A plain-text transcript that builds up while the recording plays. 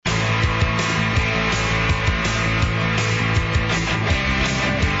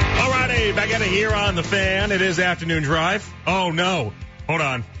back at it here on The Fan. It is Afternoon Drive. Oh, no. Hold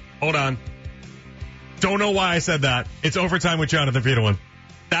on. Don't know why I said that. It's Overtime with Jonathan Peterlin.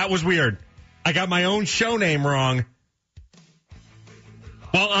 That was weird. I got my own show name wrong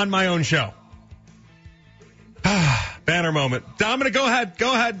while on my own show. Banner moment. Dominic, go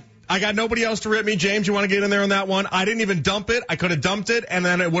ahead. I got nobody else to rip me. James, you want to get in there on that one? I didn't even dump it. I could have dumped it, and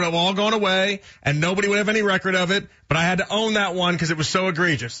then it would have all gone away, and nobody would have any record of it. But I had to own that one because it was so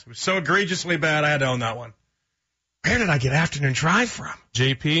egregious. It was so egregiously bad, I had to own that one. Where did I get Afternoon Drive from?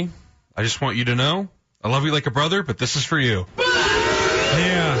 JP, I just want you to know, I love you like a brother, but this is for you.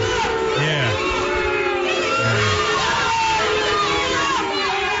 Yeah.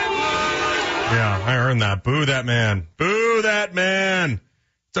 Yeah, I earned that. Boo that man. Boo that man.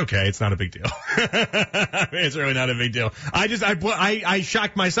 It's okay. It's not a big deal. I mean, it's really not a big deal. I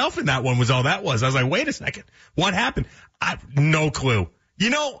shocked myself in that one was all that was. I was like, wait a second. What happened? No clue.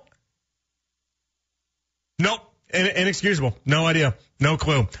 Nope. Inexcusable. No idea. No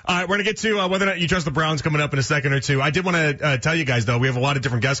clue. All right, we're going to get to whether or not you trust the Browns coming up in a second or two. I did want to tell you guys, though, we have a lot of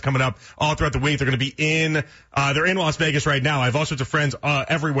different guests coming up all throughout the week. They're going to be they're in Las Vegas right now. I have all sorts of friends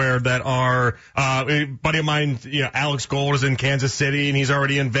everywhere that are, a buddy of mine, Alex Gold is in Kansas City, and he's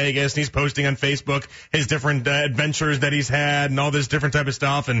already in Vegas, and he's posting on Facebook his different adventures that he's had and all this different type of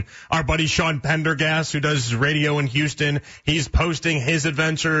stuff. And our buddy Sean Pendergast, who does radio in Houston, he's posting his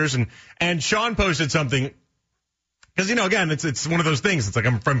adventures. And Sean posted something. Because, again, it's one of those things. It's like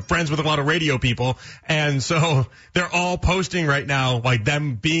I'm friends with a lot of radio people, and so they're all posting right now, like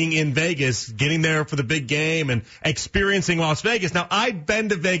them being in Vegas, getting there for the big game, and experiencing Las Vegas. Now, I've been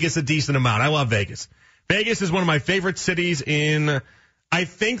to Vegas a decent amount. I love Vegas. Vegas is one of my favorite cities in, I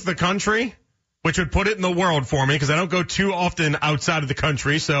think, the country, which would put it in the world for me, because I don't go too often outside of the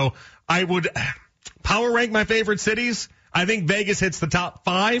country. So I would power rank my favorite cities. I think Vegas hits the top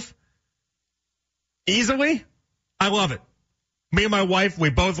 5 easily. I love it. Me and my wife,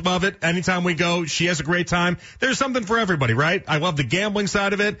 we both love it. Anytime we go, she has a great time. There's something for everybody, right? I love the gambling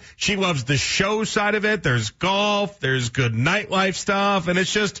side of it. She loves the show side of it. There's golf. There's good nightlife stuff. And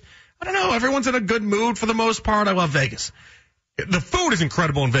it's just, I don't know, everyone's in a good mood for the most part. I love Vegas. The food is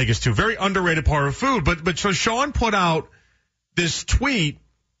incredible in Vegas, too. Very underrated part of food. But so Sean put out this tweet,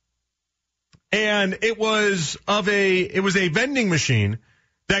 and it was a vending machine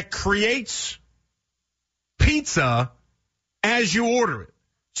that creates pizza as you order it.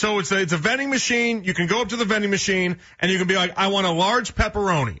 So it's a vending machine. You can go up to the vending machine and you can be like, I want a large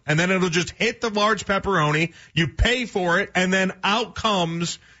pepperoni. And then it'll just hit the large pepperoni. You pay for it, and then out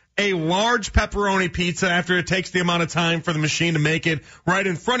comes a large pepperoni pizza after it takes the amount of time for the machine to make it right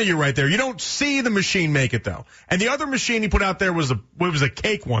in front of you right there. You don't see the machine make it, though. And the other machine he put out there was a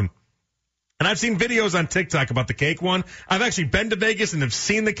cake one. And I've seen videos on TikTok about the cake one. I've actually been to Vegas and have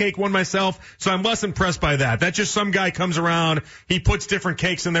seen the cake one myself, so I'm less impressed by that. That's just some guy comes around, he puts different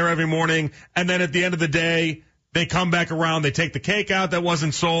cakes in there every morning, and then at the end of the day, they come back around, they take the cake out that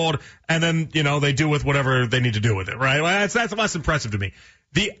wasn't sold, and then, they do with whatever they need to do with it, right? Well, that's less impressive to me.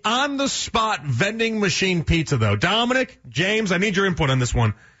 The on-the-spot vending machine pizza, though. Dominic, James, I need your input on this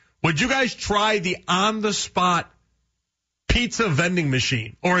one. Would you guys try the on-the-spot pizza vending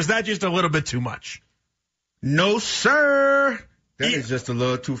machine, or is that just a little bit too much? No, sir. That is just a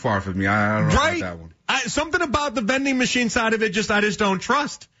little too far for me. I don't know about that one. Something about the vending machine side of it, I just don't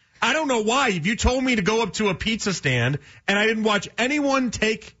trust. I don't know why. If you told me to go up to a pizza stand and I didn't watch anyone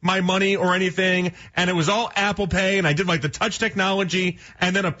take my money or anything, and it was all Apple Pay, and I did like the touch technology,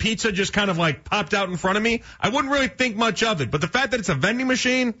 and then a pizza just kind of like popped out in front of me, I wouldn't really think much of it. But the fact that it's a vending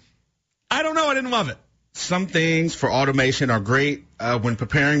machine, I don't know. I didn't love it. Some things for automation are great. When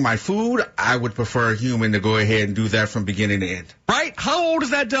preparing my food, I would prefer a human to go ahead and do that from beginning to end. Right? How old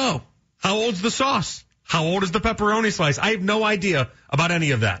is that dough? How old's the sauce? How old is the pepperoni slice? I have no idea about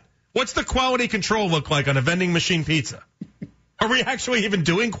any of that. What's the quality control look like on a vending machine pizza? Are we actually even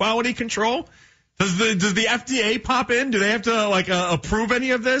doing quality control? Does the FDA pop in? Do they have to approve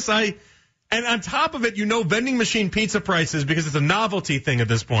any of this? And on top of it, vending machine pizza prices, because it's a novelty thing at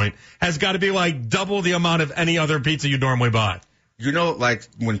this point, has got to be like double the amount of any other pizza you normally buy. Like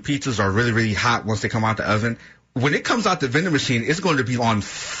when pizzas are really, really hot once they come out the oven, when it comes out the vending machine, it's going to be on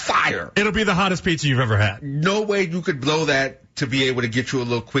fire. It'll be the hottest pizza you've ever had. No way you could blow that to be able to get you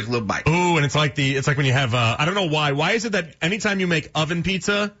a quick little bite. Ooh, and it's like when you have, I don't know why. Why is it that anytime you make oven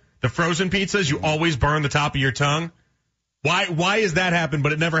pizza, the frozen pizzas, you always burn the top of your tongue? Why is that happen,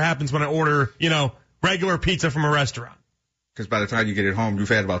 but it never happens when I order, regular pizza from a restaurant? Because by the time you get it home, you've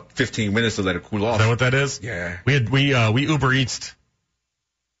had about 15 minutes to let it cool off. Is that what that is? Yeah. We Uber Eats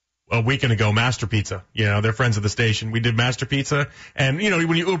a weekend ago, Master Pizza. You know, they're friends of the station. We did Master Pizza. And, you know,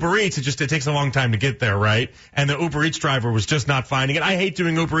 when you Uber Eats, it takes a long time to get there, right? And the Uber Eats driver was just not finding it. I hate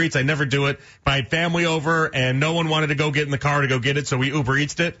doing Uber Eats. I never do it. But I had family over, and no one wanted to go get in the car to go get it, so we Uber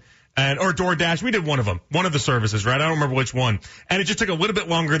Eats'd it. Or DoorDash. We did one of them. One of the services, right? I don't remember which one. And it just took a little bit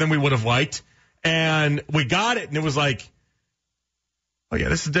longer than we would have liked. And we got it, and it was like, oh, yeah,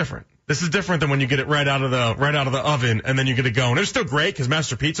 this is different. This is different than when you get it right out of the oven and then you get it going. It was still great because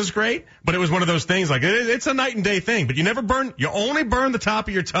Master Pizza's great, but it was one of those things like it's a night and day thing. But you only burn the top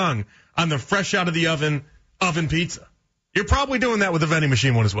of your tongue on the fresh out of the oven pizza. You're probably doing that with the vending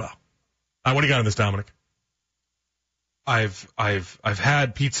machine one as well. What do you got on this, Dominic? I've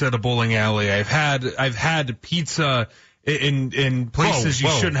had pizza at a bowling alley. I've had pizza in places you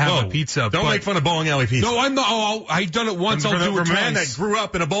shouldn't have a pizza. Don't make fun of bowling alley pizza. No, I'm not. Oh, I've done it once. I'll do it twice. For a man that grew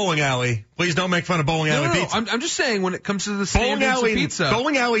up in a bowling alley, please don't make fun of bowling alley pizza. I'm just saying when it comes to the standards of pizza.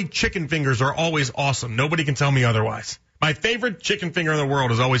 Bowling alley chicken fingers are always awesome. Nobody can tell me otherwise. My favorite chicken finger in the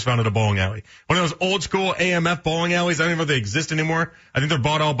world is always found at a bowling alley. One of those old school AMF bowling alleys. I don't even know if they exist anymore. I think they're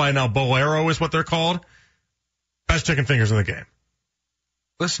bought out by now. Bolero is what they're called. Best chicken fingers in the game.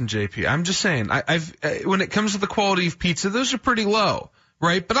 Listen, JP, I'm just saying, when it comes to the quality of pizza, those are pretty low,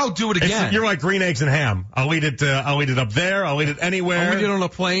 right? But I'll do it again. You're like green eggs and ham. I'll eat it up there. I'll eat it anywhere. I'll eat it on a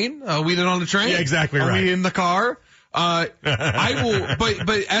plane. I'll eat it on a train. Yeah, exactly right. I'll eat it in the car. I will,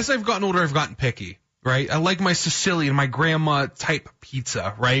 but as I've gotten older, I've gotten picky, right? I like my Sicilian, my grandma type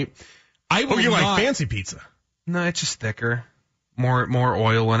pizza, right? You like fancy pizza? No, it's just thicker. More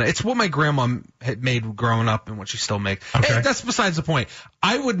oil in it. It's what my grandma had made growing up and what she still makes. Okay. Hey, that's besides the point.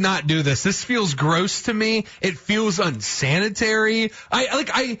 I would not do this. This feels gross to me. It feels unsanitary.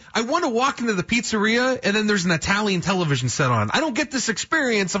 I want to walk into the pizzeria and then there's an Italian television set on. I don't get this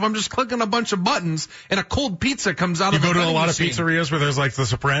experience if I'm just clicking a bunch of buttons and a cold pizza comes out of the You go to a lot machine. of pizzerias where there's like The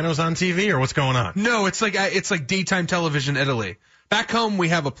Sopranos on TV, or what's going on? No, it's like daytime television Italy. Back home we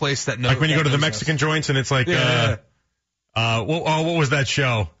have a place that knows. Like when you go to the Mexican joints and it's like what was that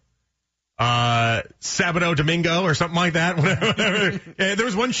show? Sábado Domingo or something like that. Whatever. Yeah, there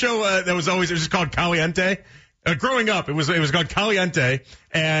was one show it was just called Caliente. Growing up, it was called Caliente,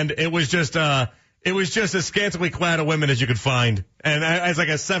 and it was just as scantily clad of women as you could find. And as like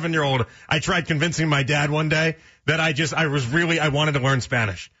a 7-year-old, I tried convincing my dad one day that I wanted to learn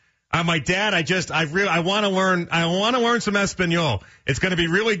Spanish. I'm like, Dad, I want to learn some Espanol. It's going to be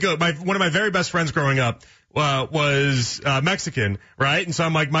really good. One of my very best friends growing up was Mexican, right? And so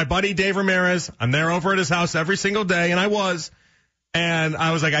I'm like, my buddy Dave Ramirez, I'm there over at his house every single day, and I was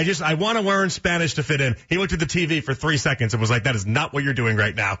like, I want to learn Spanish to fit in. He looked at the TV for 3 seconds and was like, that is not what you're doing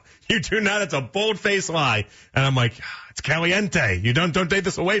right now. You do not. It's a bold-faced lie. And I'm like, it's caliente. You don't take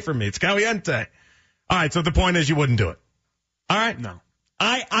this away from me. It's caliente. All right, so the point is you wouldn't do it. All right? No.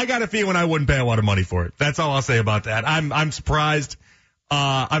 I got a feeling I wouldn't pay a lot of money for it. That's all I'll say about that. I'm surprised.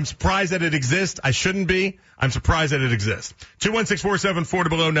 I'm surprised that it exists. I shouldn't be. I'm surprised that it exists. 216-474 to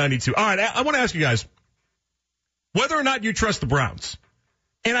below 92. All right, I want to ask you guys whether or not you trust the Browns.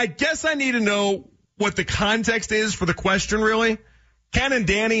 And I guess I need to know what the context is for the question, really. Ken and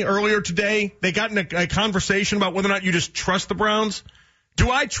Danny earlier today, they got in a conversation about whether or not you just trust the Browns.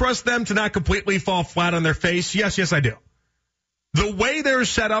 Do I trust them to not completely fall flat on their face? Yes, I do. The way they're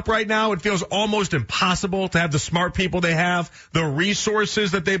set up right now, it feels almost impossible to have the smart people they have, the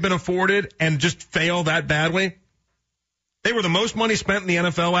resources that they've been afforded, and just fail that badly. They were the most money spent in the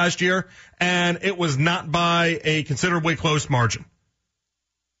NFL last year, and it was not by a considerably close margin.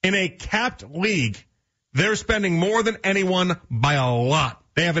 In a capped league, they're spending more than anyone by a lot.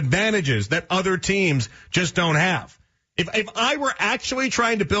 They have advantages that other teams just don't have. If I were actually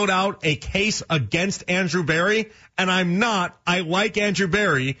trying to build out a case against Andrew Berry, and I'm not, I like Andrew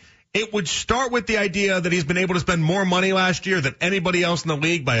Berry, it would start with the idea that he's been able to spend more money last year than anybody else in the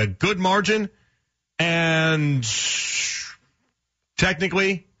league by a good margin. And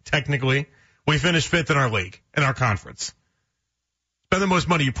technically, we finished fifth in our league, in our conference. Spend the most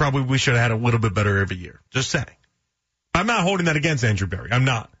money we should have had a little bit better every year. Just saying. I'm not holding that against Andrew Berry. I'm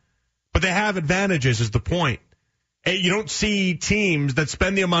not. But they have advantages is the point. You don't see teams that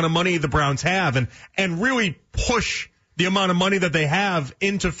spend the amount of money the Browns have and really push the amount of money that they have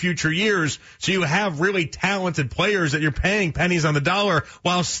into future years. So you have really talented players that you're paying pennies on the dollar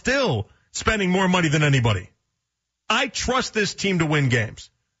while still spending more money than anybody. I trust this team to win games.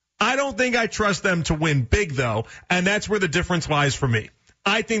 I don't think I trust them to win big, though, and that's where the difference lies for me.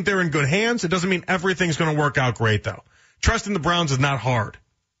 I think they're in good hands. It doesn't mean everything's going to work out great, though. Trusting the Browns is not hard.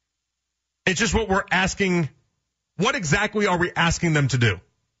 It's just what we're asking. What exactly are we asking them to do?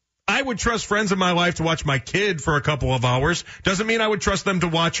 I would trust friends in my life to watch my kid for a couple of hours. Doesn't mean I would trust them to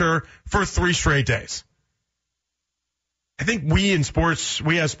watch her for 3 straight days. I think we as sports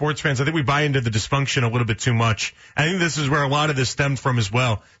fans, I think we buy into the dysfunction a little bit too much. I think this is where a lot of this stemmed from as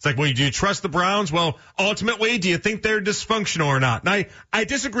well. It's like, well, do you trust the Browns? Well, ultimately, do you think they're dysfunctional or not? And I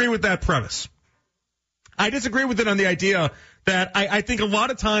disagree with that premise. I disagree with it on the idea that I think a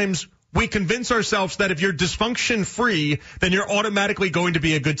lot of times we convince ourselves that if you're dysfunction free, then you're automatically going to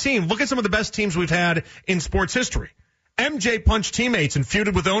be a good team. Look at some of the best teams we've had in sports history. MJ punched teammates and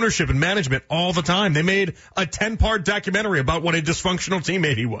feuded with ownership and management all the time. They made a 10-part documentary about what a dysfunctional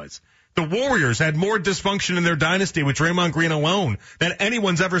teammate he was. The Warriors had more dysfunction in their dynasty with Draymond Green alone than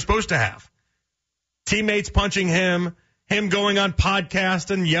anyone's ever supposed to have. Teammates punching him going on podcasts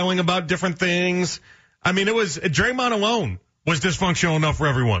and yelling about different things. I mean, Draymond alone was dysfunctional enough for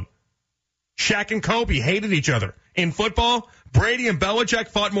everyone. Shaq and Kobe hated each other. In football, Brady and Belichick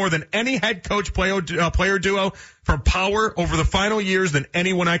fought more than any head coach player duo for power over the final years than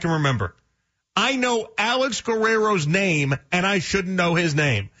anyone I can remember. I know Alex Guerrero's name, and I shouldn't know his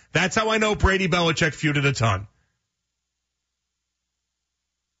name. That's how I know Brady Belichick feuded a ton.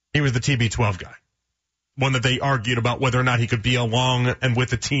 He was the TB12 guy. One that they argued about whether or not he could be along and with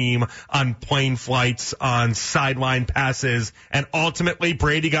the team on plane flights, on sideline passes, and ultimately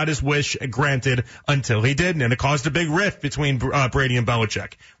Brady got his wish granted until he didn't, and it caused a big rift between Brady and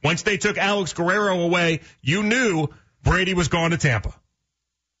Belichick. Once they took Alex Guerrero away, you knew Brady was gone to Tampa.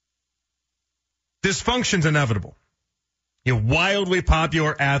 Dysfunction's inevitable. You wildly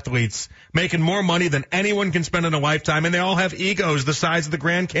popular athletes making more money than anyone can spend in a lifetime, and they all have egos the size of the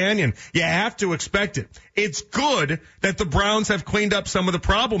Grand Canyon. You have to expect it. It's good that the Browns have cleaned up some of the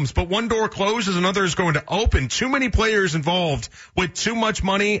problems, but one door closes, another is going to open. Too many players involved with too much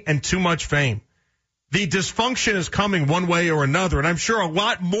money and too much fame. The dysfunction is coming one way or another, and I'm sure a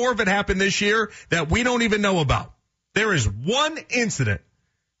lot more of it happened this year that we don't even know about. There is one incident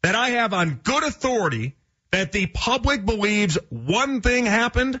that I have on good authority that the public believes one thing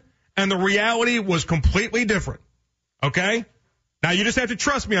happened and the reality was completely different. Okay? Now you just have to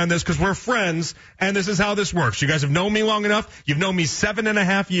trust me on this because we're friends and this is how this works. You guys have known me long enough. You've known me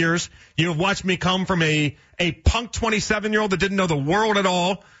 7.5 years. You've watched me come from a punk 27-year-old that didn't know the world at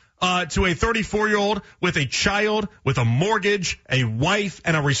all to a 34-year-old with a child, with a mortgage, a wife,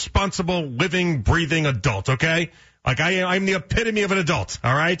 and a responsible, living, breathing adult. Okay? Like I'm the epitome of an adult,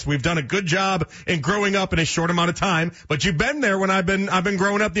 all right? We've done a good job in growing up in a short amount of time, but you've been there when I've been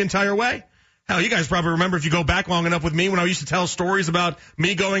growing up the entire way. Hell, you guys probably remember if you go back long enough with me when I used to tell stories about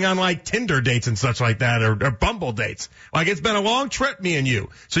me going on like Tinder dates and such like that or Bumble dates. Like it's been a long trip, me and you.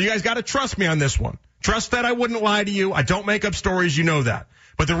 So you guys got to trust me on this one. Trust that I wouldn't lie to you. I don't make up stories, you know that.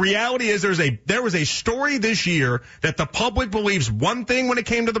 But the reality is there was a story this year that the public believes one thing when it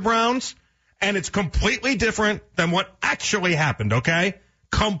came to the Browns, and it's completely different than what actually happened, okay?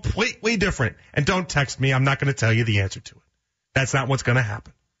 Completely different. And don't text me. I'm not going to tell you the answer to it. That's not what's going to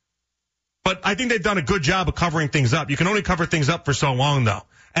happen. But I think they've done a good job of covering things up. You can only cover things up for so long, though.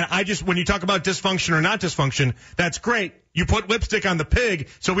 And when you talk about dysfunction or not dysfunction, that's great. You put lipstick on the pig,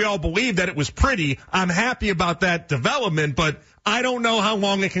 so we all believe that it was pretty. I'm happy about that development, but I don't know how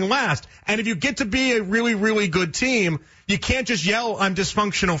long it can last. And if you get to be a really, really good team, you can't just yell, I'm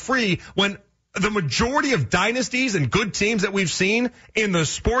dysfunctional free, when the majority of dynasties and good teams that we've seen in the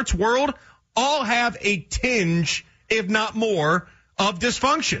sports world all have a tinge, if not more, of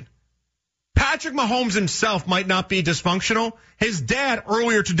dysfunction. Patrick Mahomes himself might not be dysfunctional. His dad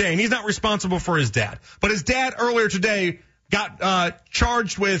earlier today, and he's not responsible for his dad, but his dad earlier today got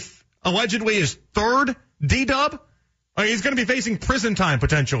charged with allegedly his 3rd D-dub. He's going to be facing prison time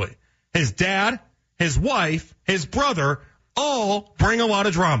potentially. His dad, his wife, his brother all bring a lot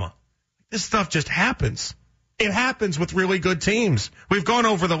of drama. This stuff just happens. It happens with really good teams. We've gone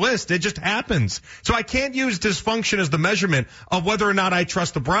over the list. It just happens. So I can't use dysfunction as the measurement of whether or not I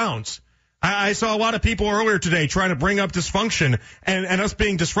trust the Browns. I saw a lot of people earlier today trying to bring up dysfunction and us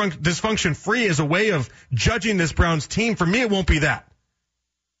being dysfunction free as a way of judging this Browns team. For me, it won't be that.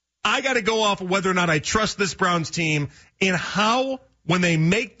 I got to go off of whether or not I trust this Browns team in how, when they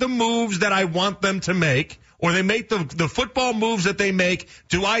make the moves that I want them to make, or they make the football moves that they make,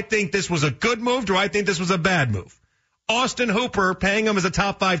 do I think this was a good move? Do I think this was a bad move? Austin Hooper, paying him as a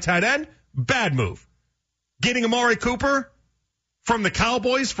top 5 tight end, bad move. Getting Amari Cooper from the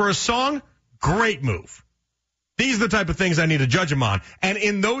Cowboys for a song, great move. These are the type of things I need to judge him on. And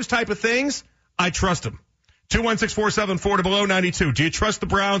in those type of things, I trust him. 216-474-0092. Do you trust the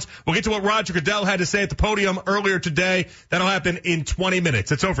Browns? We'll get to what Roger Goodell had to say at the podium earlier today. That'll happen in 20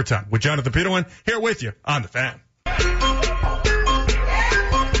 minutes. It's Overtime with Jonathan Peterlin here with you on The Fan.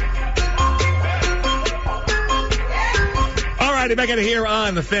 righty, back in here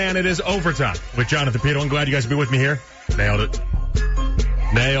on The Fan. It is overtime with Jonathan Peter. I'm glad you guys will be with me here. Nailed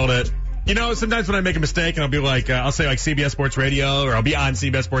it. You know, sometimes when I make a mistake and I'll be like, I'll say like CBS Sports Radio, or I'll be on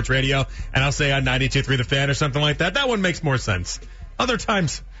CBS Sports Radio, and I'll say on 92.3 The Fan or something like that. That one makes more sense. Other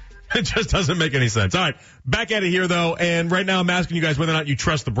times, it just doesn't make any sense. All right, back at it here, though, and right now I'm asking you guys whether or not you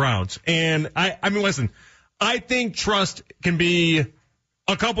trust the Browns. And I mean, listen, I think trust can be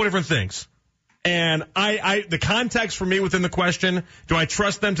a couple different things. And the context for me within the question, do I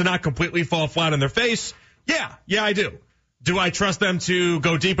trust them to not completely fall flat on their face? Yeah, I do. Do I trust them to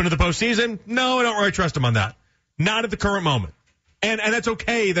go deep into the postseason? No, I don't really trust them on that. Not at the current moment. And that's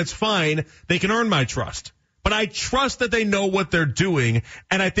okay. That's fine. They can earn my trust. But I trust that they know what they're doing,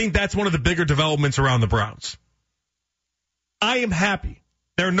 and I think that's one of the bigger developments around the Browns. I am happy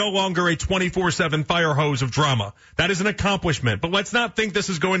they're no longer a 24/7 fire hose of drama. That is an accomplishment. But let's not think this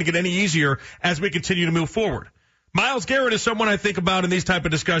is going to get any easier as we continue to move forward. Myles Garrett is someone I think about in these type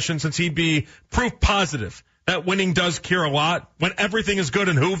of discussions, since he'd be proof positive that winning does cure a lot. When everything is good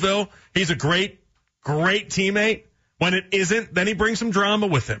in Whoville, he's a great teammate. When it isn't, then he brings some drama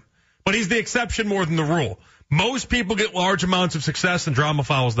with him. But he's the exception more than the rule. Most people get large amounts of success and drama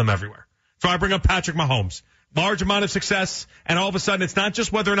follows them everywhere. So I bring up Patrick Mahomes. Large amount of success, and all of a sudden it's not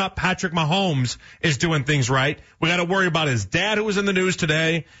just whether or not Patrick Mahomes is doing things right. We got to worry about his dad, who was in the news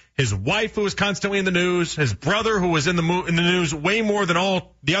today, his wife, who was constantly in the news, his brother, who was in the news way more than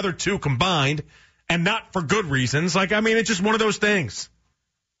all the other two combined, and not for good reasons. It's just one of those things.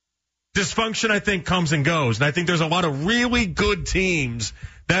 Dysfunction, I think, comes and goes, and I think there's a lot of really good teams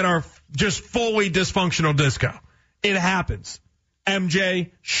that are just fully dysfunctional disco. It happens.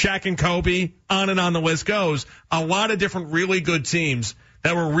 MJ, Shaq and Kobe, on and on the list goes. A lot of different really good teams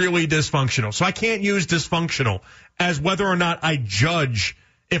that were really dysfunctional. So I can't use dysfunctional as whether or not I judge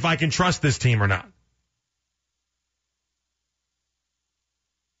if I can trust this team or not.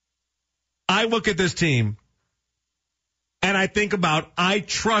 I look at this team and I think about, I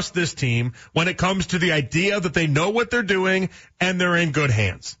trust this team when it comes to the idea that they know what they're doing and they're in good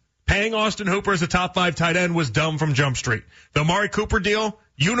hands. Paying Austin Hooper as a top 5 tight end was dumb from Jump Street. The Amari Cooper deal,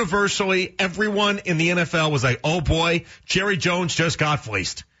 universally, everyone in the NFL was like, oh boy, Jerry Jones just got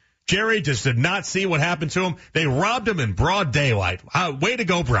fleeced. Jerry just did not see what happened to him. They robbed him in broad daylight. Way to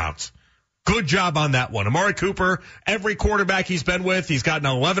go, Browns. Good job on that one. Amari Cooper, every quarterback he's been with, he's gotten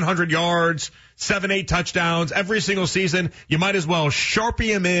 1,100 yards, 7-8 touchdowns every single season. You might as well Sharpie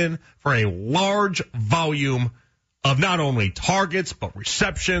him in for a large volume of not only targets, but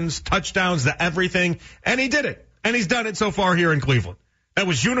receptions, touchdowns, everything. And he did it. And he's done it so far here in Cleveland. That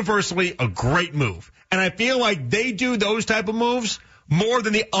was universally a great move. And I feel like they do those type of moves more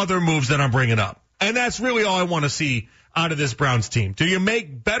than the other moves that I'm bringing up. And that's really all I want to see out of this Browns team. Do you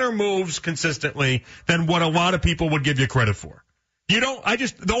make better moves consistently than what a lot of people would give you credit for?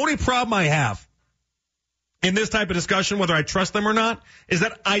 The only problem I have in this type of discussion, whether I trust them or not, is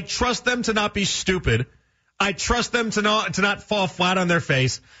that I trust them to not be stupid. I trust them to not fall flat on their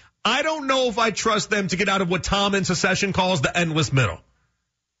face. I don't know if I trust them to get out of what Tom in Secession calls the endless middle.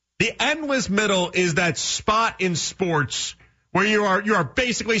 The endless middle is that spot in sports where you are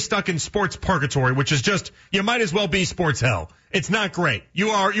basically stuck in sports purgatory, which is just, you might as well be sports hell. It's not great.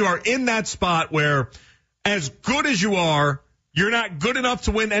 You are in that spot where, as good as you are, you're not good enough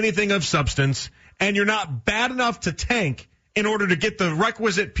to win anything of substance, and you're not bad enough to tank in order to get the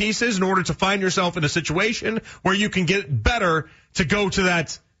requisite pieces in order to find yourself in a situation where you can get better to go to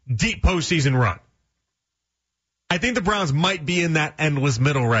that deep postseason run. I think the Browns might be in that endless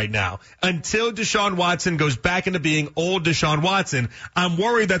middle right now. Until Deshaun Watson goes back into being old Deshaun Watson, I'm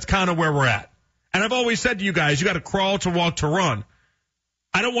worried that's kind of where we're at. And I've always said to you guys, you got to crawl to walk to run.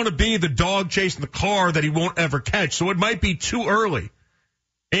 I don't want to be the dog chasing the car that he won't ever catch, so it might be too early.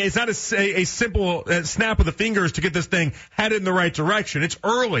 It's not a simple snap of the fingers to get this thing headed in the right direction. It's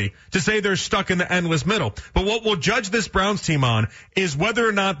early to say they're stuck in the endless middle. But what we'll judge this Browns team on is whether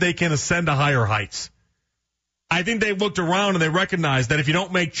or not they can ascend to higher heights. I think they looked around and they recognized that if you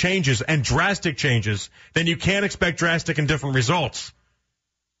don't make changes and drastic changes, then you can't expect drastic and different results.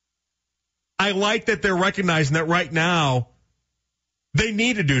 I like that they're recognizing that right now they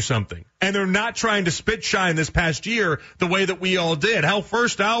need to do something. And they're not trying to spit shine this past year the way that we all did. Hell,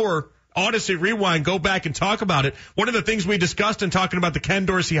 first hour, Odyssey Rewind, go back and talk about it. One of the things we discussed in talking about the Ken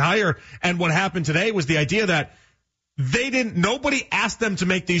Dorsey hire and what happened today was the idea that nobody asked them to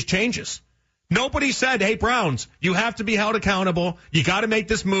make these changes. Nobody said, hey, Browns, you have to be held accountable. You got to make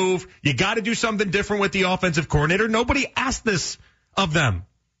this move. You got to do something different with the offensive coordinator. Nobody asked this of them.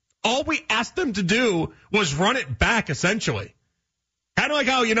 All we asked them to do was run it back, essentially. Kind of like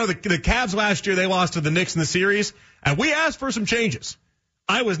how, the Cavs last year, they lost to the Knicks in the series, and we asked for some changes.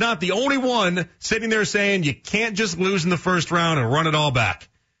 I was not the only one sitting there saying you can't just lose in the first round and run it all back.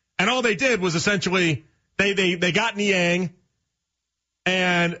 And all they did was essentially they got Niang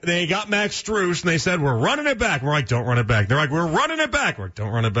and they got Max Strus and they said, we're running it back. We're like, don't run it back. They're like, we're running it back. We're like,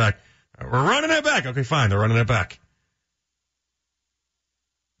 don't run it back. We're running it back. Okay, fine. They're running it back.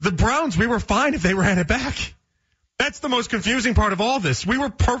 The Browns, we were fine if they ran it back. That's the most confusing part of all this. We were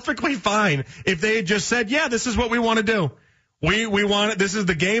perfectly fine if they had just said, yeah, this is what we want to do. We want it. This is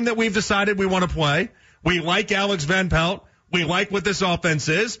the game that we've decided we want to play. We like Alex Van Pelt. We like what this offense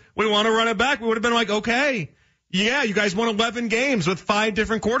is. We want to run it back. We would have been like, okay, yeah, you guys won 11 games with 5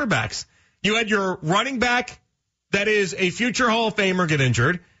 different quarterbacks. You had your running back that is a future Hall of Famer get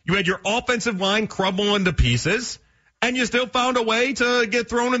injured. You had your offensive line crumble into pieces, and you still found a way to get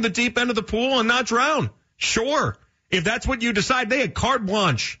thrown in the deep end of the pool and not drown. Sure. If that's what you decide, they had carte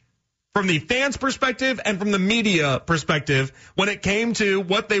blanche from the fans' perspective and from the media perspective when it came to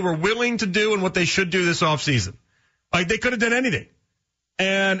what they were willing to do and what they should do this offseason. Like, they could have done anything.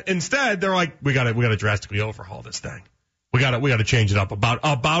 And instead, they're like, we gotta drastically overhaul this thing. We gotta change it up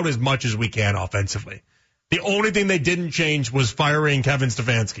about as much as we can offensively. The only thing they didn't change was firing Kevin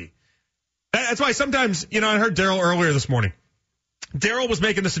Stefanski. That's why sometimes, I heard Daryl earlier this morning. Daryl was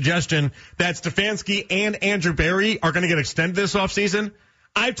making the suggestion that Stefanski and Andrew Berry are going to get extended this offseason.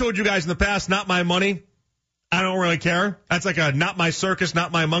 I've told you guys in the past, not my money. I don't really care. That's like a not my circus,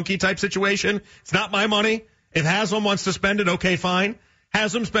 not my monkey type situation. It's not my money. If Haslam wants to spend it, okay, fine.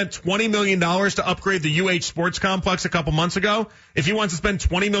 Haslam spent $20 million to upgrade the UH Sports Complex a couple months ago. If he wants to spend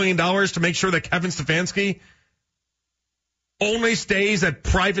 $20 million to make sure that Kevin Stefanski only stays at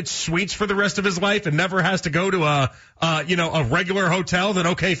private suites for the rest of his life and never has to go to a regular hotel, then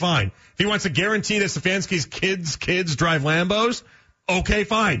okay, fine. If he wants to guarantee that Stefanski's kids drive Lambos, okay,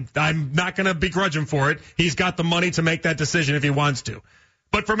 fine. I'm not going to begrudge him for it. He's got the money to make that decision if he wants to.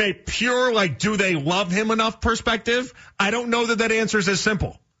 But from a pure, do they love him enough perspective, I don't know that answer is as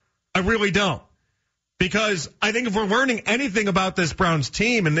simple. I really don't. Because I think if we're learning anything about this Browns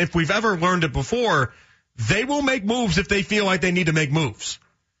team, and if we've ever learned it before, they will make moves if they feel like they need to make moves.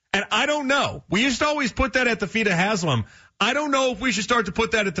 And I don't know. We used to always put that at the feet of Haslam. I don't know if we should start to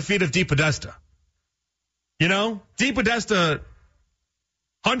put that at the feet of DePodesta. DePodesta,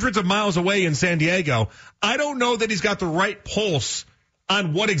 hundreds of miles away in San Diego, I don't know that he's got the right pulse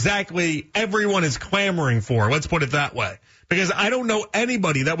on what exactly everyone is clamoring for. Let's put it that way. Because I don't know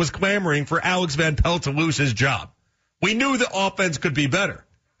anybody that was clamoring for Alex Van Pelt to lose his job. We knew the offense could be better.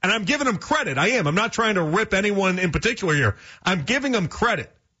 And I'm giving them credit. I am. I'm not trying to rip anyone in particular here. I'm giving them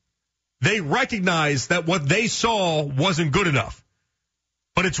credit. They recognize that what they saw wasn't good enough.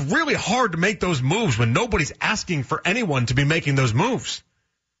 But it's really hard to make those moves when nobody's asking for anyone to be making those moves.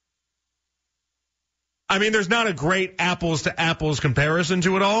 I mean, there's not a great apples to apples comparison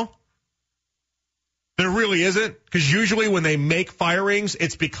to it all. There really isn't. Because usually when they make firings,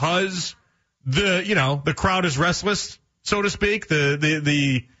 it's because the crowd is restless, so to speak.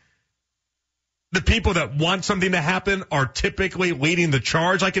 The people that want something to happen are typically leading the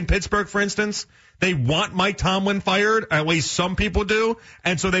charge. Like in Pittsburgh, for instance, they want Mike Tomlin fired. At least some people do.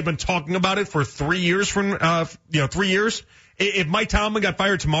 And so they've been talking about it for 3 years 3 years. If Mike Tomlin got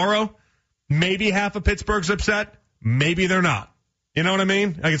fired tomorrow, maybe half of Pittsburgh's upset. Maybe they're not. You know what I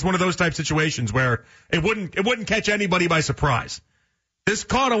mean? Like, it's one of those type situations where it wouldn't catch anybody by surprise. This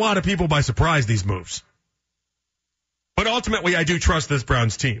caught a lot of people by surprise, these moves. But ultimately, I do trust this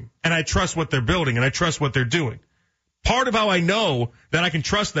Browns team, and I trust what they're building, and I trust what they're doing. Part of how I know that I can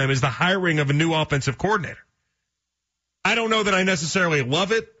trust them is the hiring of a new offensive coordinator. I don't know that I necessarily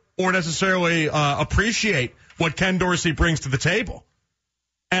love it or necessarily appreciate what Ken Dorsey brings to the table.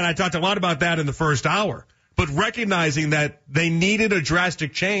 And I talked a lot about that in the first hour. But recognizing that they needed a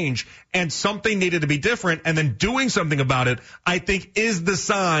drastic change and something needed to be different, and then doing something about it, I think is the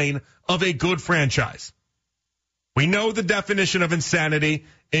sign of a good franchise. We know the definition of insanity.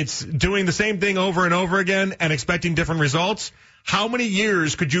 It's doing the same thing over and over again and expecting different results. How many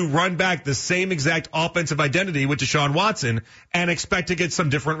years could you run back the same exact offensive identity with Deshaun Watson and expect to get some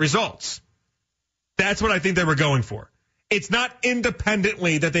different results? That's what I think they were going for. It's not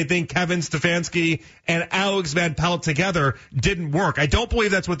independently that they think Kevin Stefanski and Alex Van Pelt together didn't work. I don't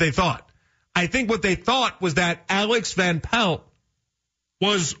believe that's what they thought. I think what they thought was that Alex Van Pelt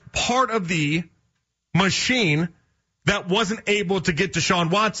was part of the machine that wasn't able to get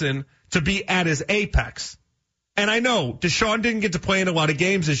Deshaun Watson to be at his apex. And I know Deshaun didn't get to play in a lot of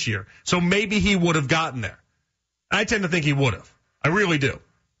games this year, so maybe he would have gotten there. I tend to think he would have. I really do.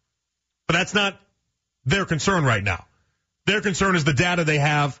 But that's not their concern right now. Their concern is the data they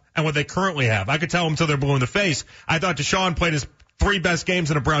have and what they currently have. I could tell them until they're blue in the face. I thought Deshaun played his 3 best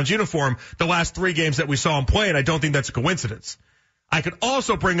games in a Browns uniform the last 3 games that we saw him play, and I don't think that's a coincidence. I could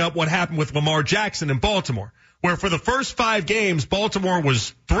also bring up what happened with Lamar Jackson in Baltimore, where for the first 5 games, Baltimore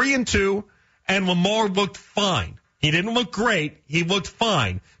was 3-2, and Lamar looked fine. He didn't look great. He looked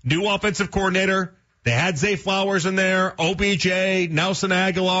fine. New offensive coordinator. They had Zay Flowers in there, OBJ, Nelson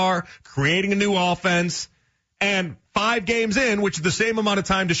Aguilar, creating a new offense. And 5 games in, which is the same amount of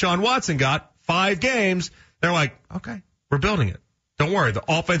time Deshaun Watson got, 5 games, they're like, okay, we're building it. Don't worry, the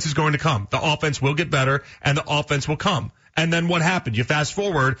offense is going to come. The offense will get better, and the offense will come. And then what happened? You fast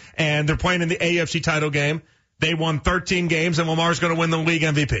forward, and they're playing in the AFC title game. They won 13 games, and Lamar's going to win the league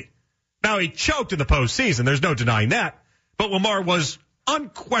MVP. Now, he choked in the postseason. There's no denying that. But Lamar was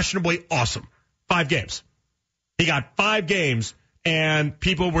unquestionably awesome. 5 games. He got 5 games, and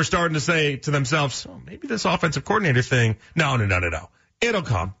people were starting to say to themselves, oh, maybe this offensive coordinator thing, no. It'll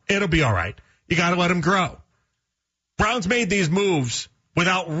come. It'll be all right. You got to let him grow. Browns made these moves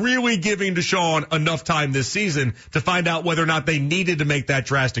without really giving Deshaun enough time this season to find out whether or not they needed to make that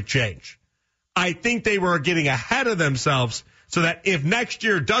drastic change. I think they were getting ahead of themselves so that if next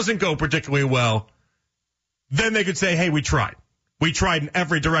year doesn't go particularly well, then they could say, hey, we tried. We tried in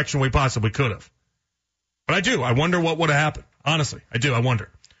every direction we possibly could have. But I wonder what would have happened. Honestly, I wonder.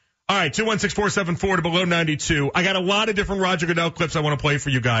 All right, 216-474 to below 92. I got a lot of different Roger Goodell clips I want to play for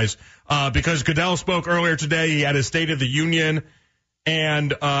you guys because Goodell spoke earlier today. He had his State of the Union.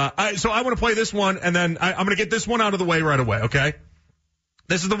 And so I want to play this one, and then I'm going to get this one out of the way right away, okay?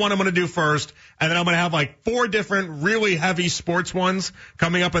 This is the one I'm going to do first, and then I'm going to have like 4 different really heavy sports ones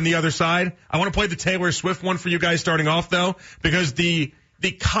coming up on the other side. I want to play the Taylor Swift one for you guys starting off, though, because the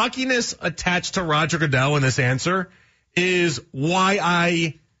cockiness attached to Roger Goodell in this answer is why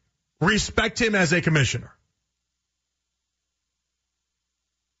I respect him as a commissioner.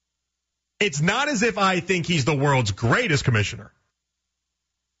 It's not as if I think he's the world's greatest commissioner.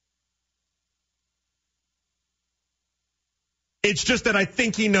 It's just that I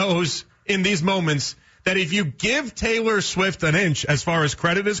think he knows in these moments that if you give Taylor Swift an inch as far as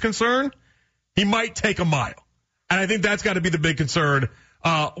credit is concerned, he might take a mile. And I think that's got to be the big concern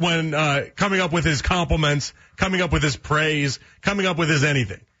when coming up with his compliments, coming up with his praise, coming up with his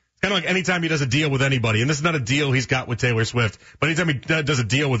anything. It's kind of like anytime he does a deal with anybody, and this is not a deal he's got with Taylor Swift, but anytime he does a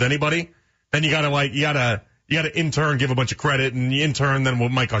deal with anybody, then you gotta in turn give a bunch of credit, and in turn then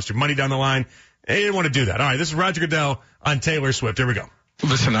what might cost you money down the line. He didn't want to do that. All right, this is Roger Goodell on Taylor Swift. Here we go.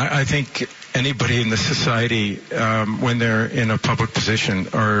 Listen, I think anybody in the society, when they're in a public position,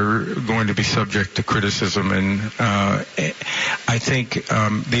 are going to be subject to criticism. And I think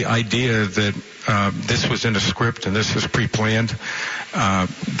the idea that this was in a script and this is pre-planned,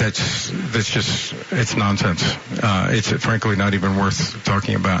 that's just, it's nonsense. It's frankly not even worth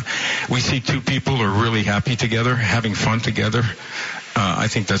talking about. We see 2 people who are really happy together, having fun together. I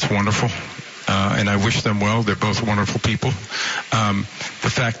think that's wonderful. And I wish them well. They're both wonderful people. The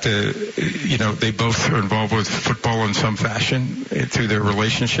fact that, they both are involved with football in some fashion through their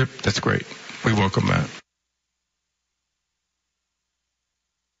relationship, that's great. We welcome that.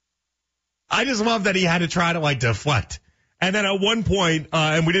 I just love that he had to try to deflect. And then at one point,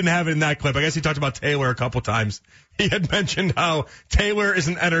 and we didn't have it in that clip, I guess he talked about Taylor a couple times. He had mentioned how Taylor is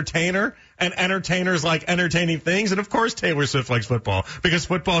an entertainer, and entertainers like entertaining things. And of course Taylor Swift likes football, because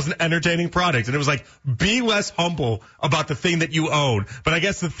football is an entertaining product. And it was like, be less humble about the thing that you own. But I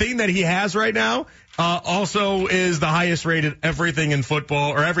guess the thing that he has right now also is the highest rated everything in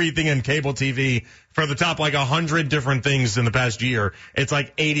football, or everything in cable TV. For the top 100 different things in the past year, it's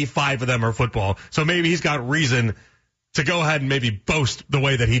 85 of them are football. So maybe he's got reason to go ahead and maybe boast the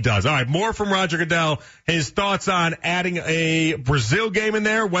way that he does. All right, more from Roger Goodell. His thoughts on adding a Brazil game in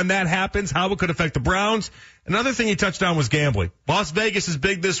there, when that happens, how it could affect the Browns. Another thing he touched on was gambling. Las Vegas is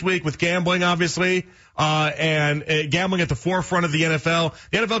big this week with gambling, obviously, and gambling at the forefront of the NFL.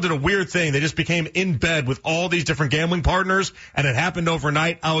 The NFL did a weird thing. They just became in bed with all these different gambling partners, and it happened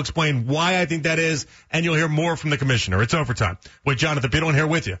overnight. I'll explain why I think that is, and you'll hear more from the commissioner. It's overtime with Jonathan Peterlin here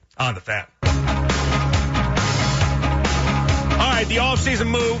with you on The Fan. The offseason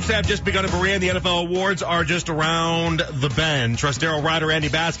moves have just begun to begin. The NFL awards are just around the bend. Trust Darryl Ryder, Andy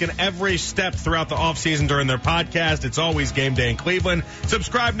Baskin, every step throughout the offseason during their podcast. It's always game day in Cleveland.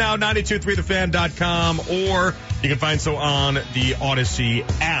 Subscribe now, 923thefan.com, or you can find so on the Odyssey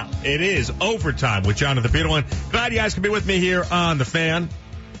app. It is overtime with Jonathan Peterlin. Glad you guys can be with me here on The Fan.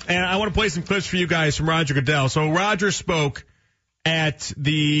 And I want to play some clips for you guys from Roger Goodell. So Roger spoke at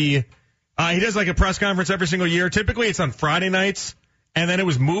the... he does a press conference every single year. Typically, it's on Friday nights, and then it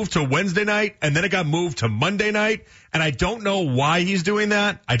was moved to Wednesday night, and then it got moved to Monday night, and I don't know why he's doing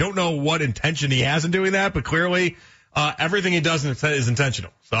that. I don't know what intention he has in doing that, but clearly everything he does is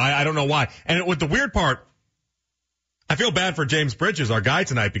intentional. So I don't know why. And with the weird part, I feel bad for James Bridges, our guy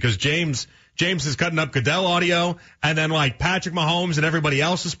tonight, because James is cutting up Goodell audio, and then like Patrick Mahomes and everybody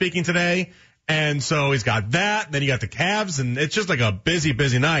else is speaking today. And so he's got that, and then you got the Cavs, and it's just like a busy,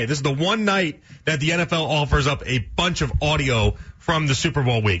 busy night. This is the one night that the NFL offers up a bunch of audio from the Super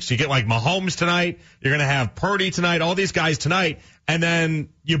Bowl week. So you get like Mahomes tonight, you're going to have Purdy tonight, all these guys tonight, and then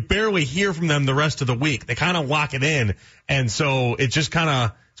you barely hear from them the rest of the week. They kind of lock it in, and so it just kind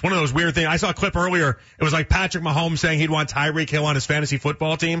of, it's one of those weird things. I saw a clip earlier. It was like Patrick Mahomes saying he'd want Tyreek Hill on his fantasy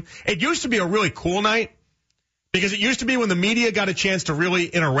football team. It used to be a really cool night, because it used to be when the media got a chance to really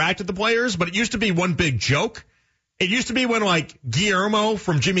interact with the players, but it used to be one big joke. It used to be when like Guillermo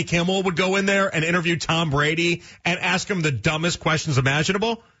from Jimmy Kimmel would go in there and interview Tom Brady and ask him the dumbest questions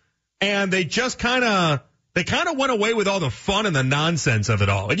imaginable. And they just kind of went away with all the fun and the nonsense of it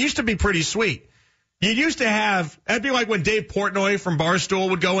all. It used to be pretty sweet. You used to have, it'd be like when Dave Portnoy from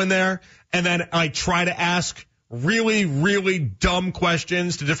Barstool would go in there and then like try to ask really, really dumb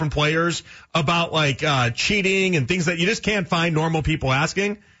questions to different players about like cheating and things that you just can't find normal people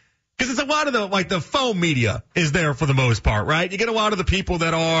asking. Because it's a lot of the faux media is there for the most part, right? You get a lot of the people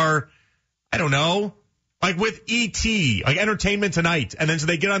that are, I don't know, like with E.T., like Entertainment Tonight. And then so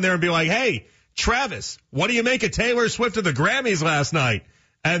they get on there and be like, hey, Travis, what do you make of Taylor Swift at the Grammys last night?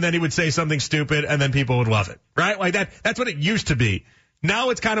 And then he would say something stupid and then people would love it, right? Like that's what it used to be. Now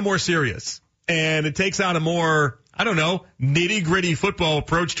it's kind of more serious. And it takes on a more, I don't know, nitty-gritty football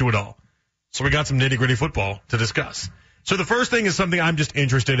approach to it all. So we got some nitty-gritty football to discuss. So the first thing is something I'm just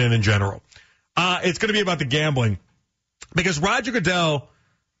interested in general. It's going to be about the gambling. Because Roger Goodell,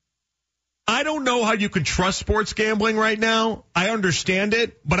 I don't know how you can trust sports gambling right now. I understand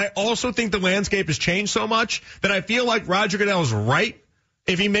it, but I also think the landscape has changed so much that I feel like Roger Goodell is right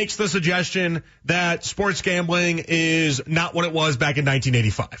if he makes the suggestion that sports gambling is not what it was back in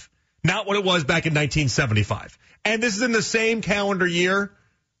 1985. Not what it was back in 1975. And this is in the same calendar year,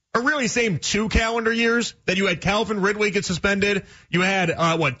 or really same 2 calendar years, that you had Calvin Ridley get suspended. You had,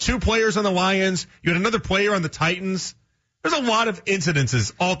 2 players on the Lions. You had another player on the Titans. There's a lot of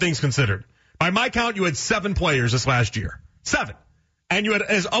incidences, all things considered. By my count, you had 7 players this last year. 7. And you had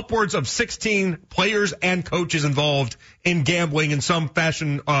as upwards of 16 players and coaches involved in gambling in some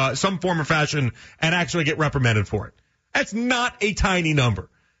fashion, some form or fashion, and actually get reprimanded for it. That's not a tiny number.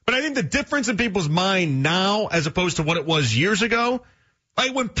 But I think the difference in people's mind now as opposed to what it was years ago,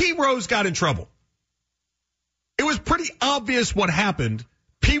 like when Pete Rose got in trouble, it was pretty obvious what happened.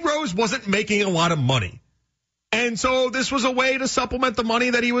 Pete Rose wasn't making a lot of money. And so this was a way to supplement the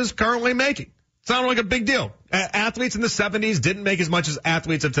money that he was currently making. Sounded like a big deal. Athletes in the 70s didn't make as much as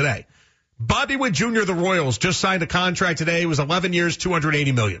athletes of today. Bobby Witt Jr., the Royals, just signed a contract today. It was 11 years,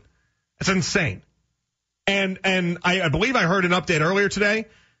 $280 million. That's insane. And I believe I heard an update earlier today.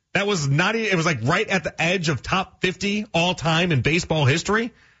 That was not, it was like right at the edge of top 50 all time in baseball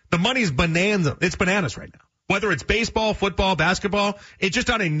history. The money's bonanza. It's bananas right now. Whether it's baseball, football, basketball, it's just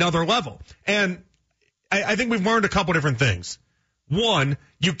on another level. And I think we've learned a couple different things. One,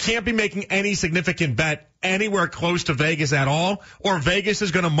 you can't be making any significant bet anywhere close to Vegas at all, or Vegas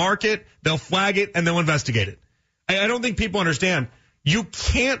is going to mark it, they'll flag it, and they'll investigate it. I don't think people understand. You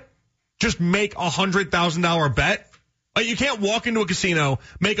can't just make a $100,000 bet. Like you can't walk into a casino,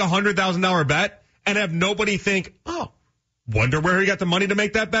 make a $100,000 bet, and have nobody think, oh, wonder where he got the money to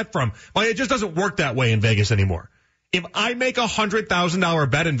make that bet from. Like it just doesn't work that way in Vegas anymore. If I make a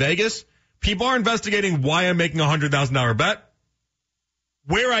 $100,000 bet in Vegas, people are investigating why I'm making a $100,000 bet,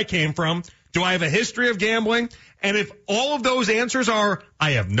 where I came from, do I have a history of gambling? And if all of those answers are,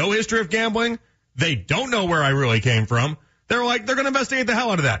 I have no history of gambling, they don't know where I really came from, they're going to investigate the hell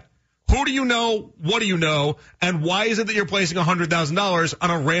out of that. Who do you know? What do you know? And why is it that you're placing $100,000 on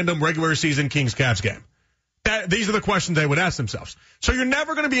a random regular season Kings-Cavs game? These are the questions they would ask themselves. So you're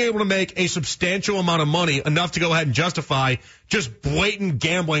never going to be able to make a substantial amount of money enough to go ahead and justify just blatant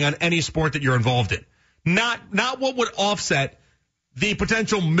gambling on any sport that you're involved in. Not what would offset the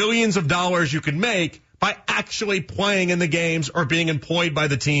potential millions of dollars you could make by actually playing in the games or being employed by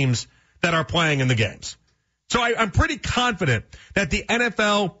the teams that are playing in the games. So I'm pretty confident that the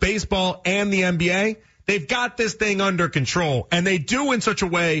NFL, baseball, and the NBA, they've got this thing under control, and they do in such a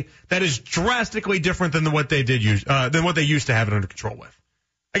way that is drastically different than what they used to have it under control with.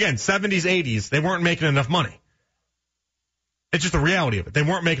 Again, 70s, 80s, they weren't making enough money. It's just the reality of it. They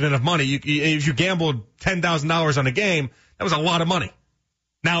weren't making enough money. If you gambled $10,000 on a game, that was a lot of money.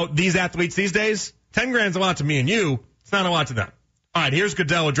 Now, these athletes these days, 10 grand's a lot to me and you. It's not a lot to them. All right, here's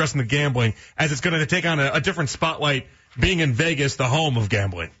Goodell addressing the gambling as it's going to take on a different spotlight being in Vegas, the home of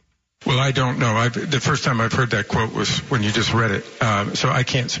gambling. Well, I don't know. The first time I've heard that quote was when you just read it. So I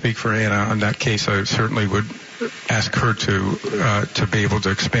can't speak for Anna on that case. I certainly would ask her to be able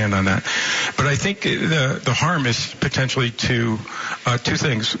to expand on that. But I think the harm is potentially to two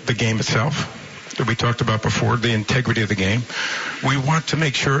things: the game itself, that we talked about before, the integrity of the game. We want to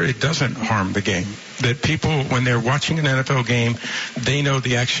make sure it doesn't harm the game. That people, when they're watching an NFL game, they know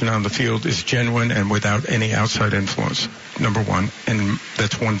the action on the field is genuine and without any outside influence, number one. And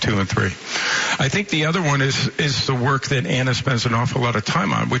that's 1, 2, and 3. I think the other one is the work that Anna spends an awful lot of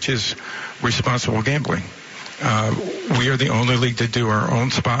time on, which is responsible gambling. We are the only league to do our own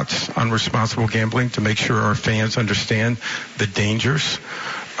spots on responsible gambling to make sure our fans understand the dangers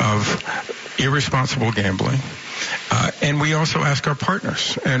of irresponsible gambling. And we also ask our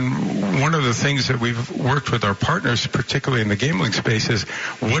partners. And one of the things that we've worked with our partners, particularly in the gambling space, is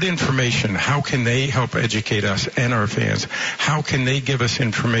what information, how can they help educate us and our fans? How can they give us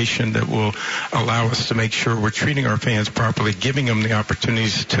information that will allow us to make sure we're treating our fans properly, giving them the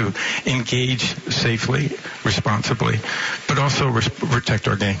opportunities to engage safely, responsibly, but also protect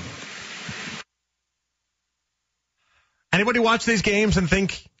our game? Anybody watch these games and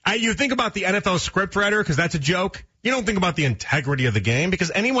think, you think about the NFL scriptwriter because that's a joke. You don't think about the integrity of the game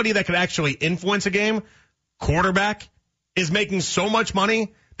because anybody that could actually influence a game, quarterback, is making so much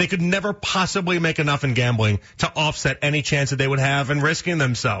money, they could never possibly make enough in gambling to offset any chance that they would have in risking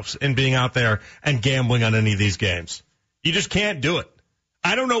themselves in being out there and gambling on any of these games. You just can't do it.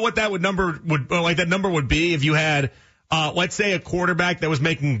 I don't know what that number would be if you had, let's say, a quarterback that was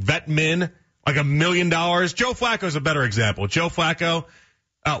making vet min like $1 million. Joe Flacco's a better example. Joe Flacco,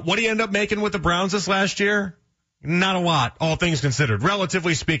 what did he end up making with the Browns this last year? Not a lot, all things considered,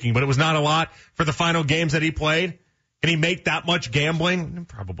 relatively speaking, but it was not a lot for the final games that he played. Can he make that much gambling?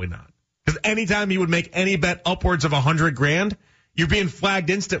 Probably not. Because anytime he would make any bet upwards of $100,000, you're being flagged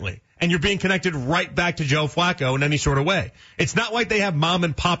instantly. And you're being connected right back to Joe Flacco in any sort of way. It's not like they have mom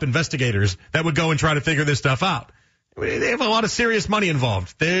and pop investigators that would go and try to figure this stuff out. They have a lot of serious money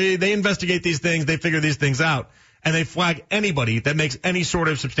involved. They investigate these things, they figure these things out, and they flag anybody that makes any sort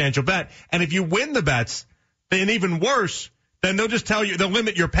of substantial bet. And if you win the bets, and even worse, then they'll just tell you, they'll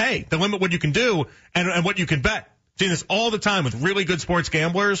limit your pay. They'll limit what you can do and what you can bet. Seeing this all the time with really good sports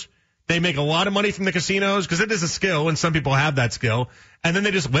gamblers. They make a lot of money from the casinos because it is a skill, and some people have that skill. And then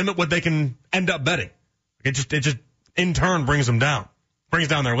they just limit what they can end up betting. It just in turn brings them down. Brings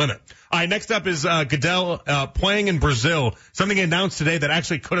down their limit. All right, next up is Goodell playing in Brazil. Something he announced today that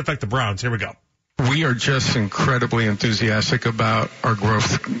actually could affect the Browns. Here we go. We are just incredibly enthusiastic about our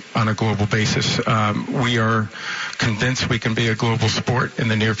growth on a global basis. We are convinced we can be a global sport in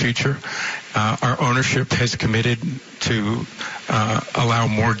the near future. Our ownership has committed to allow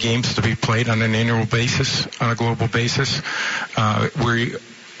more games to be played on an annual basis, on a global basis. We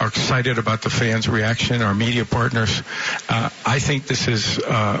are excited about the fans' reaction, our media partners. I think this is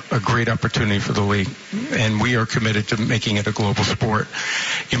a great opportunity for the league, and we are committed to making it a global sport.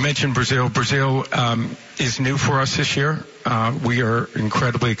 You mentioned Brazil. Brazil is new for us this year. We are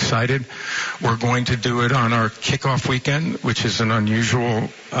incredibly excited. We're going to do it on our kickoff weekend, which is an unusual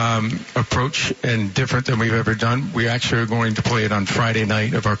approach and different than we've ever done. We actually are going to play it on Friday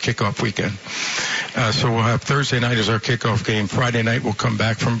night of our kickoff weekend. So we'll have Thursday night as our kickoff game. Friday night we'll come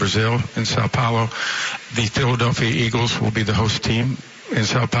back from Brazil in Sao Paulo. The Philadelphia Eagles will be the host team in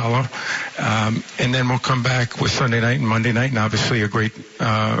Sao Paulo. And then we'll come back with Sunday night and Monday night, and obviously a great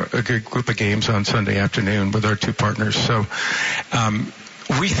group of games on Sunday afternoon with our two partners. So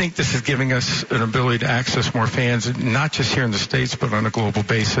we think this is giving us an ability to access more fans, not just here in the States, but on a global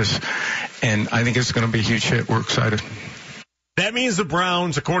basis. And I think it's going to be a huge hit. We're excited. That means the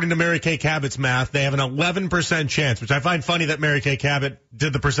Browns, according to Mary Kay Cabot's math, they have an 11% chance, which I find funny that Mary Kay Cabot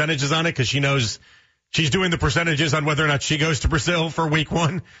did the percentages on it because she knows she's doing the percentages on whether or not she goes to Brazil for week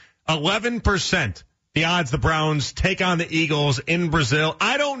 1. 11%. The odds the Browns take on the Eagles in Brazil.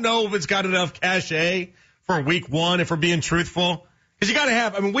 I don't know if it's got enough cachet for week 1, if we're being truthful. Because you got to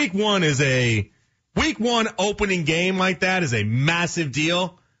have, week 1 opening game like that is a massive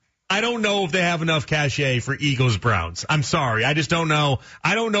deal. I don't know if they have enough cachet for Eagles-Browns. I'm sorry. I just don't know.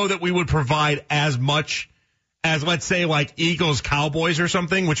 I don't know that we would provide as much as, let's say, like Eagles-Cowboys or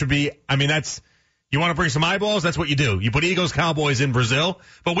something, which would be, that's, you want to bring some eyeballs? That's what you do. You put Eagles-Cowboys in Brazil.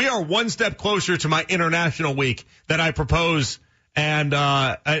 But we are one step closer to my international week that I propose, and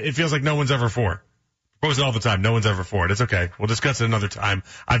it feels like no one's ever for. I propose it all the time. No one's ever for it. It's okay. We'll discuss it another time.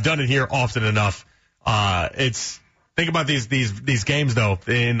 I've done it here often enough. Think about these games though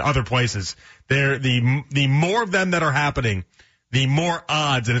in other places. The more of them that are happening, the more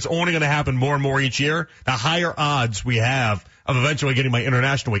odds, and it's only going to happen more and more each year, the higher odds we have of eventually getting my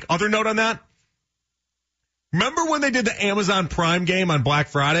international week. Other note on that, remember when they did the Amazon Prime game on Black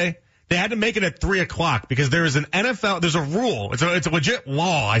Friday? They had to make it at 3 o'clock because there's a rule, it's a legit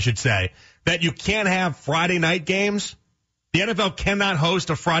law, I should say, that you can't have Friday night games. The NFL cannot host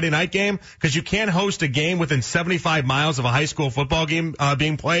a Friday night game because you can't host a game within 75 miles of a high school football game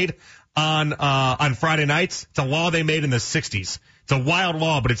being played on Friday nights. It's a law they made in the 60s. It's a wild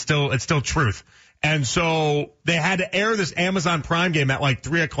law, but it's still truth. And so they had to air this Amazon Prime game at like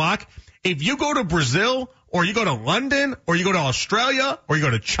 3 o'clock. If you go to Brazil or you go to London or you go to Australia or you go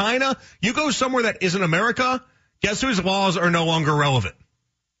to China, you go somewhere that isn't America, guess whose laws are no longer relevant?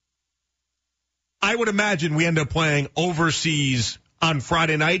 I would imagine we end up playing overseas on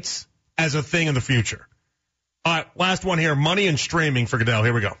Friday nights as a thing in the future. All right, last one here, money and streaming for Goodell.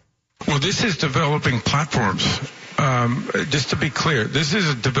 Here we go. Well, this is developing platforms. Just to be clear, this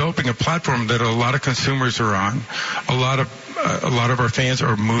is developing a platform that a lot of consumers are on. A lot of our fans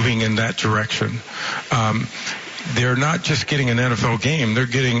are moving in that direction. They're not just getting an NFL game; they're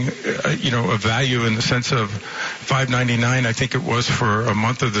getting, a value in the sense of $5.99. I think it was for a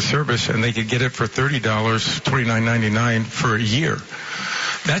month of the service, and they could get it for $30, $29.99 for a year.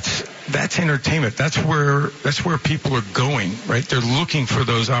 That's entertainment. That's where people are going, right? They're looking for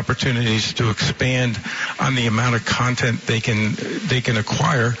those opportunities to expand on the amount of content they can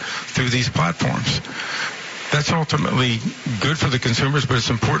acquire through these platforms. That's ultimately good for the consumers, but it's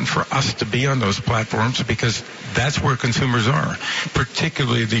important for us to be on those platforms because that's where consumers are,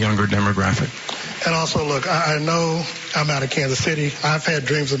 particularly the younger demographic. And also, look, I know I'm out of Kansas City. I've had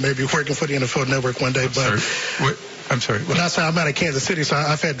dreams of maybe working for the NFL Network one day, but... I'm sorry. When I say I'm out of Kansas City, so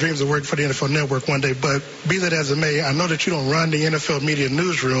I've had dreams of working for the NFL Network one day. But be that as it may, I know that you don't run the NFL media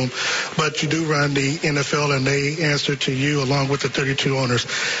newsroom, but you do run the NFL, and they answer to you along with the 32 owners.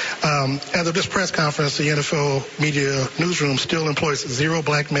 As of this press conference, the NFL media newsroom still employs 0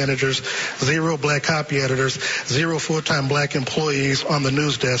 black managers, 0 black copy editors, 0 full-time black employees on the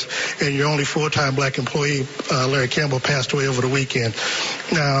news desk, and your only full-time black employee, Larry Campbell, passed away over the weekend.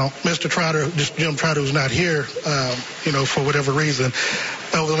 Now, Mr. Trotter, Jim Trotter, who's not here, for whatever reason,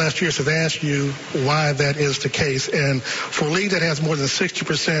 over the last years have asked you why that is the case. And for a league that has more than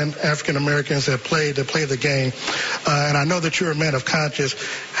 60% African Americans that play the game, and I know that you're a man of conscience,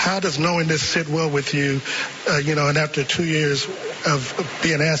 how does knowing this sit well with you, and after 2 years of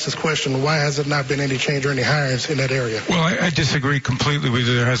being asked this question, why has it not been any change or any hirings in that area? Well, I disagree completely with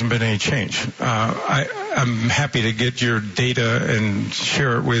you. There hasn't been any change. I'm happy to get your data and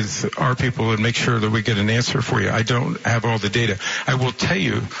share it with our people and make sure that we get an answer for you. I don't have all the data. I will tell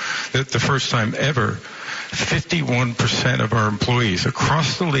you that the first time ever, 51% of our employees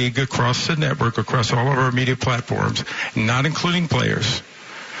across the league, across the network, across all of our media platforms, not including players,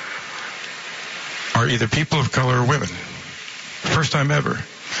 are either people of color or women. First time ever.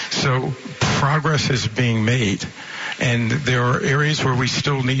 So progress is being made. And there are areas where we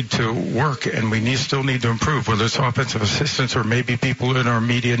still need to work and we still need to improve, whether it's offensive assistants or maybe people in our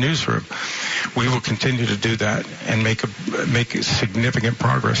media newsroom. We will continue to do that and make significant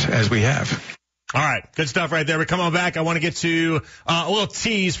progress as we have. All right, good stuff right there. We come on back. I want to get to a little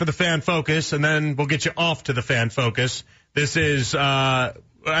tease for the Fan Focus, and then we'll get you off to the Fan Focus. This is, I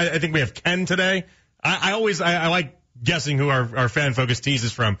think we have Ken today. I like guessing who our Fan Focus tease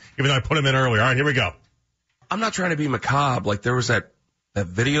is from, even though I put him in earlier. All right, here we go. I'm not trying to be macabre. Like there was that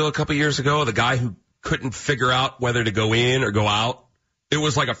video a couple years ago, the guy who couldn't figure out whether to go in or go out. It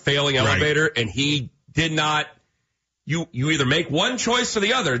was like a failing elevator, and he did not. You either make one choice or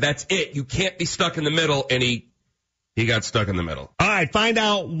the other. That's it. You can't be stuck in the middle, and he got stuck in the middle. All right, find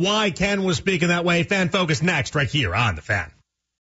out why Ken was speaking that way. Fan Focus next, right here on The Fan.